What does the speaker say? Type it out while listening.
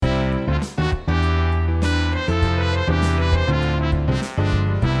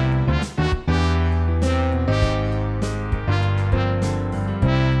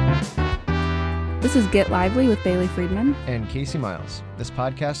Get Lively with Bailey Friedman and Casey Miles. This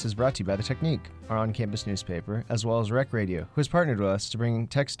podcast is brought to you by The Technique, our on-campus newspaper, as well as Rec Radio, who has partnered with us to bring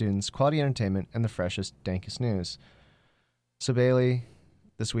tech students quality entertainment and the freshest, dankest news. So Bailey,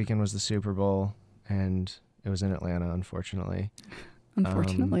 this weekend was the Super Bowl, and it was in Atlanta, unfortunately.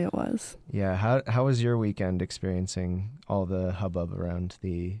 Unfortunately, it was. Yeah, how was your weekend experiencing all the hubbub around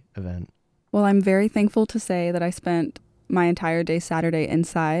the event? Well, I'm very thankful to say that I spent my entire day Saturday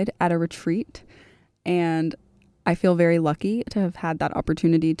inside at a retreat, and I feel very lucky to have had that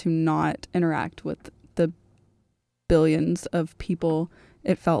opportunity to not interact with the billions of people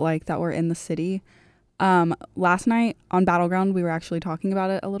it felt like that were in the city. Last night on Battleground, we were actually talking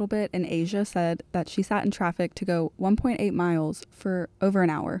about it a little bit, and Asia said that she sat in traffic to go 1.8 miles for over an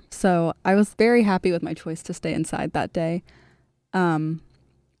hour. So I was very happy with my choice to stay inside that day.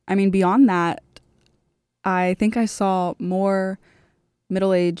 Beyond that, I think I saw more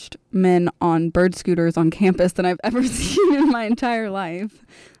middle-aged men on bird scooters on campus than I've ever seen in my entire life.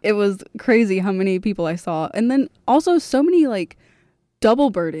 It was crazy how many people I saw. And then also so many double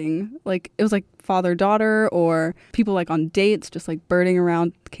birding. It was father-daughter or people on dates just birding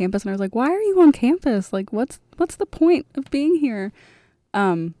around campus. And I was like, why are you on campus? What's the point of being here?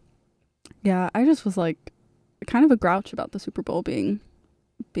 Yeah, I just was kind of a grouch about the Super Bowl being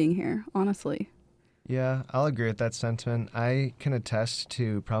here, honestly. Yeah, I'll agree with that sentiment. I can attest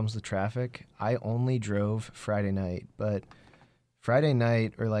to problems with traffic. I only drove Friday night, but Friday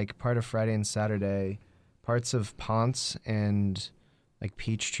night or part of Friday and Saturday, parts of Ponce and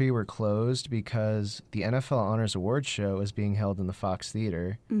Peachtree were closed because the NFL Honors Awards show was being held in the Fox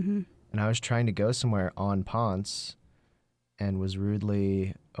Theater. Mm-hmm. And I was trying to go somewhere on Ponce and was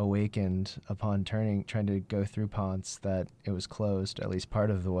rudely awakened upon trying to go through Ponce that it was closed, at least part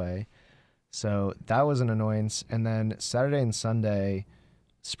of the way. So that was an annoyance. And then Saturday and Sunday,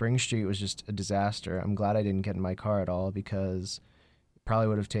 Spring Street was just a disaster. I'm glad I didn't get in my car at all because it probably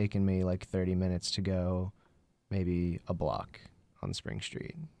would have taken me 30 minutes to go maybe a block on Spring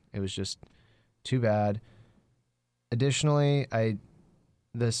Street. It was just too bad. Additionally,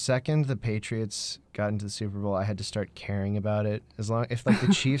 the second the Patriots got into the Super Bowl, I had to start caring about it. If the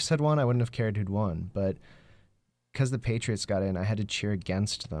Chiefs had won, I wouldn't have cared who'd won, but because the Patriots got in, I had to cheer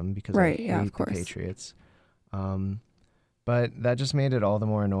against them because I hate the Patriots. But that just made it all the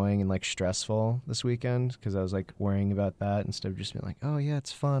more annoying and stressful this weekend because I was worrying about that instead of just being oh yeah,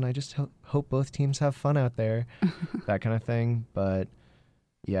 it's fun. I just hope both teams have fun out there, that kind of thing. But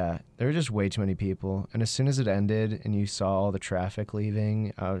yeah, there were just way too many people. And as soon as it ended and you saw all the traffic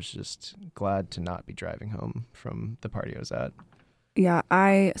leaving, I was just glad to not be driving home from the party I was at. Yeah,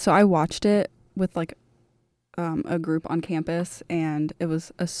 I watched it with a group on campus, and it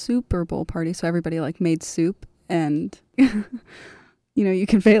was a Super Bowl party, so everybody made soup, and you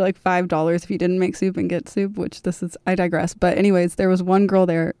can pay $5 if you didn't make soup and get soup, which I digress. But anyways, there was one girl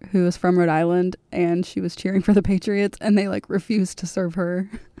there who was from Rhode Island, and she was cheering for the Patriots, and they refused to serve her.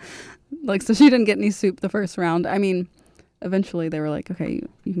 So she didn't get any soup the first round. Eventually they were okay,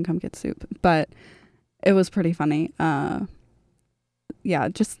 you can come get soup, but it was pretty funny. Yeah,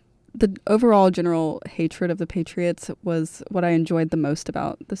 just the overall general hatred of the Patriots was what I enjoyed the most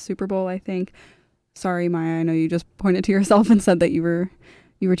about the Super Bowl, I think. Sorry, Maya, I know you just pointed to yourself and said that you were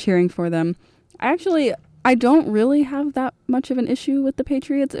cheering for them. I don't really have that much of an issue with the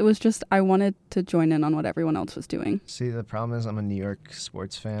Patriots. It was just I wanted to join in on what everyone else was doing. See, the problem is I'm a New York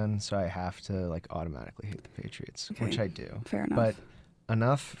sports fan, so I have to automatically hate the Patriots, okay, which I do. Fair enough. But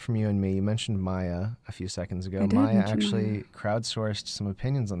enough from you and me. You mentioned Maya a few seconds ago. Maya actually crowdsourced some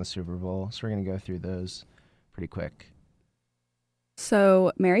opinions on the Super Bowl, so we're going to go through those pretty quick.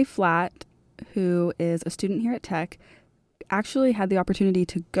 So Mary Flatt, who is a student here at Tech, actually had the opportunity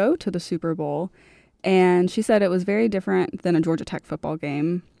to go to the Super Bowl, and she said it was very different than a Georgia Tech football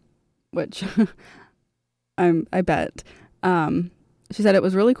game, which I bet. She said it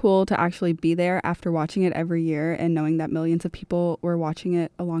was really cool to actually be there after watching it every year and knowing that millions of people were watching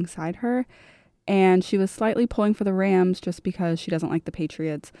it alongside her. And she was slightly pulling for the Rams just because she doesn't like the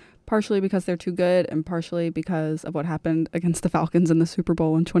Patriots, partially because they're too good and partially because of what happened against the Falcons in the Super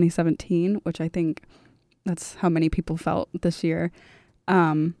Bowl in 2017, which I think that's how many people felt this year.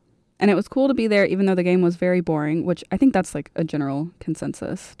 And it was cool to be there, even though the game was very boring, which I think that's a general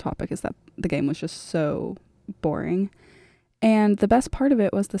consensus topic, is that the game was just so boring. And the best part of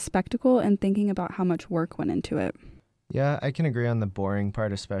it was the spectacle and thinking about how much work went into it. Yeah, I can agree on the boring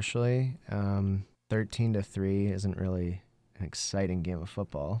part especially. 13-3 isn't really an exciting game of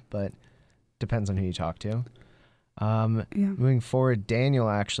football, but depends on who you talk to. Moving forward, Daniel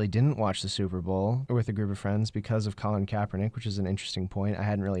actually didn't watch the Super Bowl with a group of friends because of Colin Kaepernick, which is an interesting point. I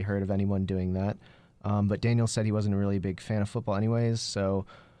hadn't really heard of anyone doing that. But Daniel said he wasn't a really big fan of football anyways, so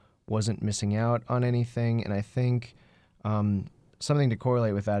wasn't missing out on anything. And I think something to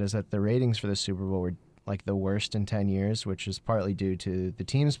correlate with that is that the ratings for the Super Bowl were like the worst in 10 years, which is partly due to the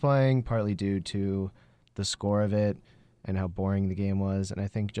teams playing, partly due to the score of it and how boring the game was. And I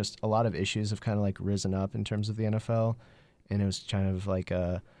think just a lot of issues have kind of like risen up in terms of the NFL. And it was kind of like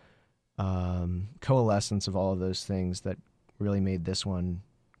a coalescence of all of those things that really made this one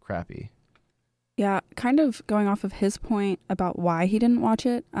crappy. Yeah, kind of going off of his point about why he didn't watch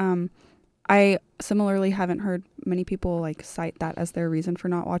it. I similarly haven't heard many people like cite that as their reason for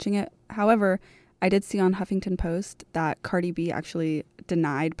not watching it. However, I did see on Huffington Post that Cardi B actually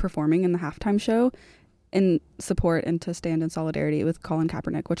denied performing in the halftime show in support and to stand in solidarity with Colin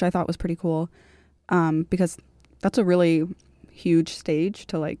Kaepernick, which I thought was pretty cool, because that's a really huge stage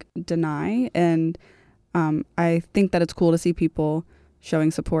to like deny. And I think that it's cool to see people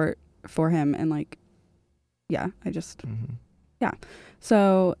showing support for him. And like, yeah, yeah.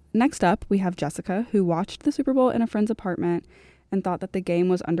 So next up, we have Jessica, who watched the Super Bowl in a friend's apartment and thought that the game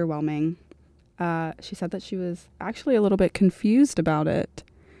was underwhelming. She said that she was actually a little bit confused about it,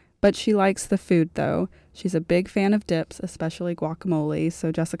 but she likes the food though. She's a big fan of dips, especially guacamole.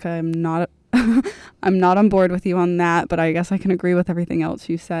 So Jessica, I'm not I'm not on board with you on that, but I guess I can agree with everything else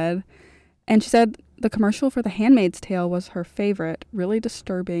you said. And she said the commercial for The Handmaid's Tale was her favorite, really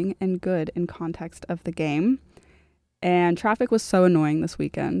disturbing and good in context of the game. And traffic was so annoying this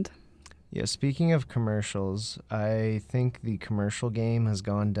weekend. Yeah, speaking of commercials, I think the commercial game has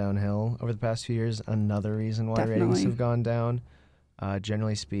gone downhill over the past few years. Another reason why ratings have gone down.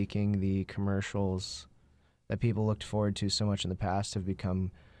 Generally speaking, the commercials that people looked forward to so much in the past have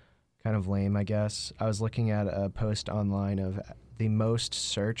become kind of lame, I guess. I was looking at a post online of the most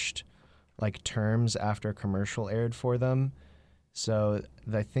searched like terms after a commercial aired for them. So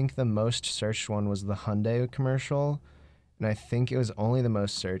I think the most searched one was the Hyundai commercial. And I think it was only the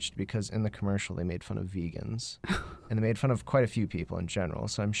most searched because in the commercial they made fun of vegans. And they made fun of quite a few people in general.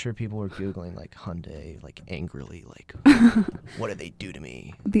 So I'm sure people were Googling like Hyundai, like angrily, like, what did they do to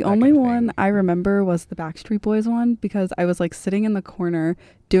me? The only one I remember was the Backstreet Boys one, because I was like sitting in the corner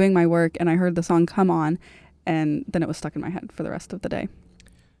doing my work and I heard the song come on and then it was stuck in my head for the rest of the day.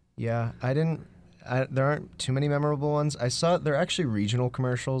 Yeah, there aren't too many memorable ones. I saw there are actually regional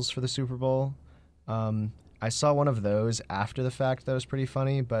commercials for the Super Bowl. I saw one of those after the fact that was pretty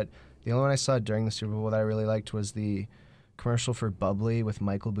funny, but the only one I saw during the Super Bowl that I really liked was the commercial for Bubbly with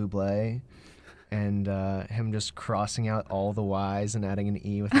Michael Bublé and him just crossing out all the Y's and adding an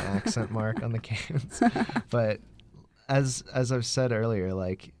E with an accent mark on the cans. But as I've said earlier,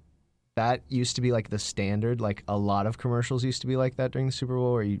 like that used to be like the standard. Like a lot of commercials used to be like that during the Super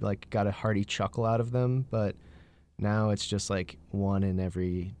Bowl where you like got a hearty chuckle out of them, but now it's just like one in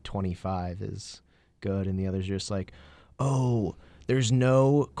every 25 is good and the others are just like, oh, there's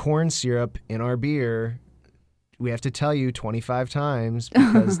no corn syrup in our beer. We have to tell you 25 times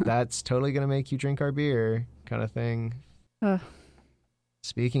because that's totally going to make you drink our beer kind of thing.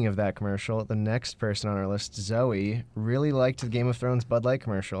 Speaking of that commercial, the next person on our list, Zoe, really liked the Game of Thrones Bud Light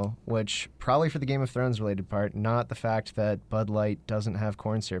commercial, which probably for the Game of Thrones related part, not the fact that Bud Light doesn't have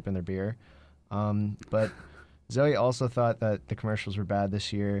corn syrup in their beer. But Zoe also thought that the commercials were bad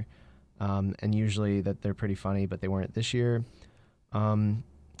this year. And usually that they're pretty funny, but they weren't this year.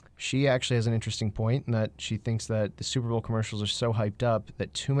 She actually has an interesting point in that she thinks that the Super Bowl commercials are so hyped up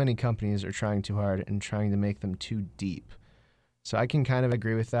that too many companies are trying too hard and trying to make them too deep. So I can kind of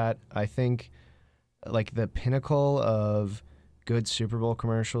agree with that. I think like the pinnacle of good Super Bowl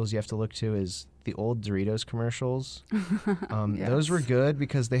commercials you have to look to is the old Doritos commercials. Yes. Those were good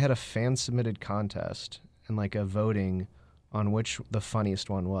because they had a fan-submitted contest and like a voting on which the funniest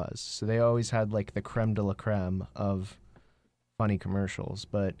one was. So they always had like the creme de la creme of funny commercials,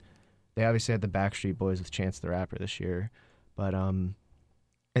 but they obviously had the Backstreet Boys with Chance the Rapper this year. But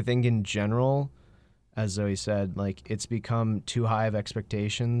I think in general, as Zoe said, like it's become too high of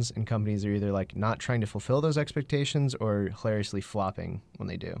expectations and companies are either like not trying to fulfill those expectations or hilariously flopping when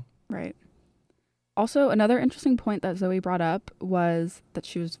they do. Right. Also, another interesting point that Zoe brought up was that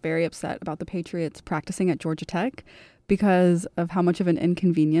she was very upset about the Patriots practicing at Georgia Tech because of how much of an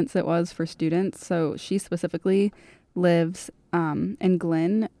inconvenience it was for students. So she specifically lives in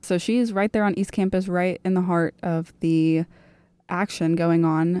Glen. So she's right there on East Campus, right in the heart of the action going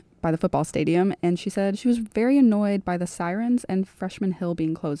on by the football stadium. And she said she was very annoyed by the sirens and Freshman Hill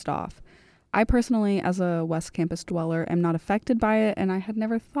being closed off. I personally, as a West Campus dweller, am not affected by it, and I had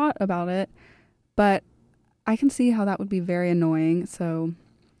never thought about it, but I can see how that would be very annoying. So,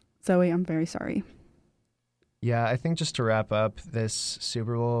 Zoe, I'm very sorry. Yeah, I think just to wrap up, this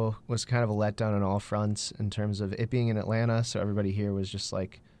Super Bowl was kind of a letdown on all fronts in terms of it being in Atlanta, so everybody here was just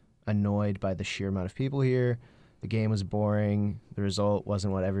like annoyed by the sheer amount of people here. The game was boring. The result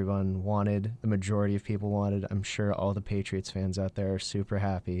wasn't what everyone wanted. The majority of people wanted. I'm sure all the Patriots fans out there are super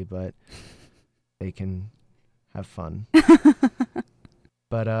happy, but they can have fun.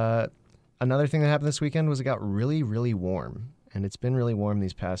 But another thing that happened this weekend was it got really, really warm, and it's been really warm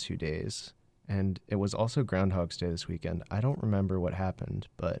these past few days. And it was also Groundhog's Day this weekend. I don't remember what happened,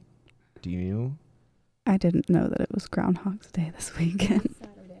 but do you? I didn't know that it was Groundhog's Day this weekend.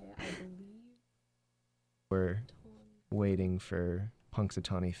 Saturday, I believe. We're waiting for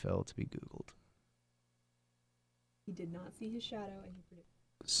Punxsutawney Phil to be Googled. He did not see his shadow, and he predicted.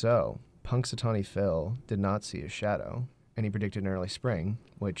 So, Punxsutawney Phil did not see his shadow, and he predicted an early spring,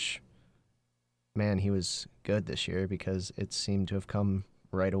 which, man, he was good this year because it seemed to have come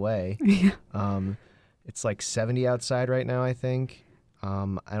right away. Yeah. It's like 70 outside right now, I think. I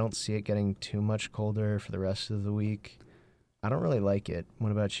don't see it getting too much colder for the rest of the week. I don't really like it.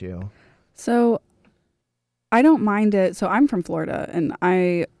 What about you? So I don't mind it. So I'm from Florida, and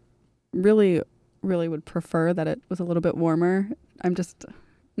I really, really would prefer that it was a little bit warmer. I'm just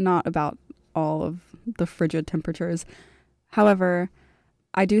not about all of the frigid temperatures. However,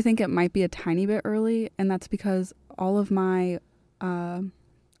 I do think it might be a tiny bit early, and that's because all of my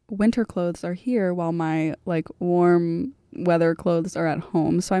winter clothes are here while my like warm weather clothes are at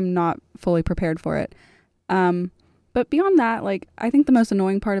home, so I'm not fully prepared for it. But beyond that, like, I think the most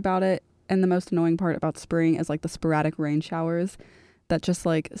annoying part about it, and the most annoying part about spring, is like the sporadic rain showers that just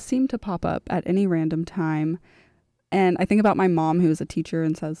like seem to pop up at any random time. And I think about my mom, who is a teacher,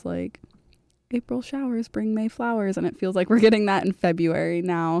 and says like, April showers bring May flowers, and it feels like we're getting that in February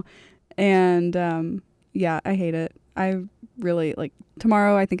now. And yeah, I hate it. I really like,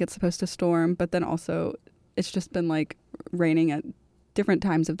 tomorrow I think it's supposed to storm, but then also it's just been like raining at different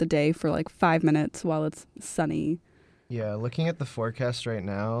times of the day for like 5 minutes while it's sunny. Yeah, looking at the forecast right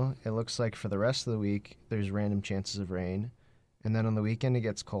now, it looks like for the rest of the week, there's random chances of rain. And then on the weekend, it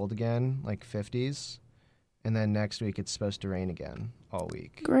gets cold again, like 50s. And then next week, it's supposed to rain again all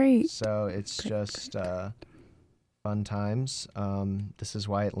week. Great. So it's just fun times. This is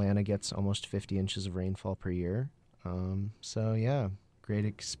why Atlanta gets almost 50 inches of rainfall per year. So yeah, great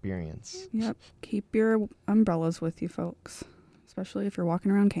experience. Yep. Keep your umbrellas with you, folks, especially if you're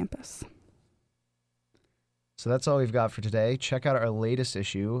walking around campus. So that's all we've got for today. Check out our latest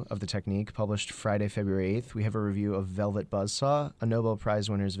issue of The Technique, published Friday, February 8th. We have a review of Velvet Buzzsaw, a Nobel Prize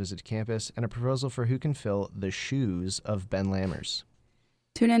winner's visit to campus, and a proposal for who can fill the shoes of Ben Lammers.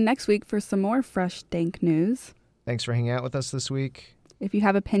 Tune in next week for some more fresh, dank news. Thanks for hanging out with us this week. If you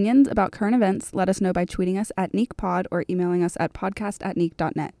have opinions about current events, let us know by tweeting us at NeekPod or emailing us at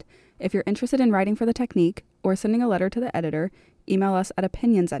podcast@neek.net. If you're interested in writing for The Technique or sending a letter to the editor, email us at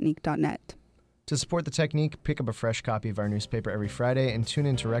opinions@neek.net. To support The Technique, pick up a fresh copy of our newspaper every Friday and tune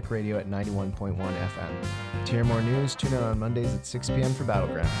in to Rec Radio at 91.1 FM. To hear more news, tune in on Mondays at 6 p.m. for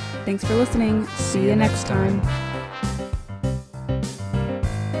Battleground. Thanks for listening. See you next time.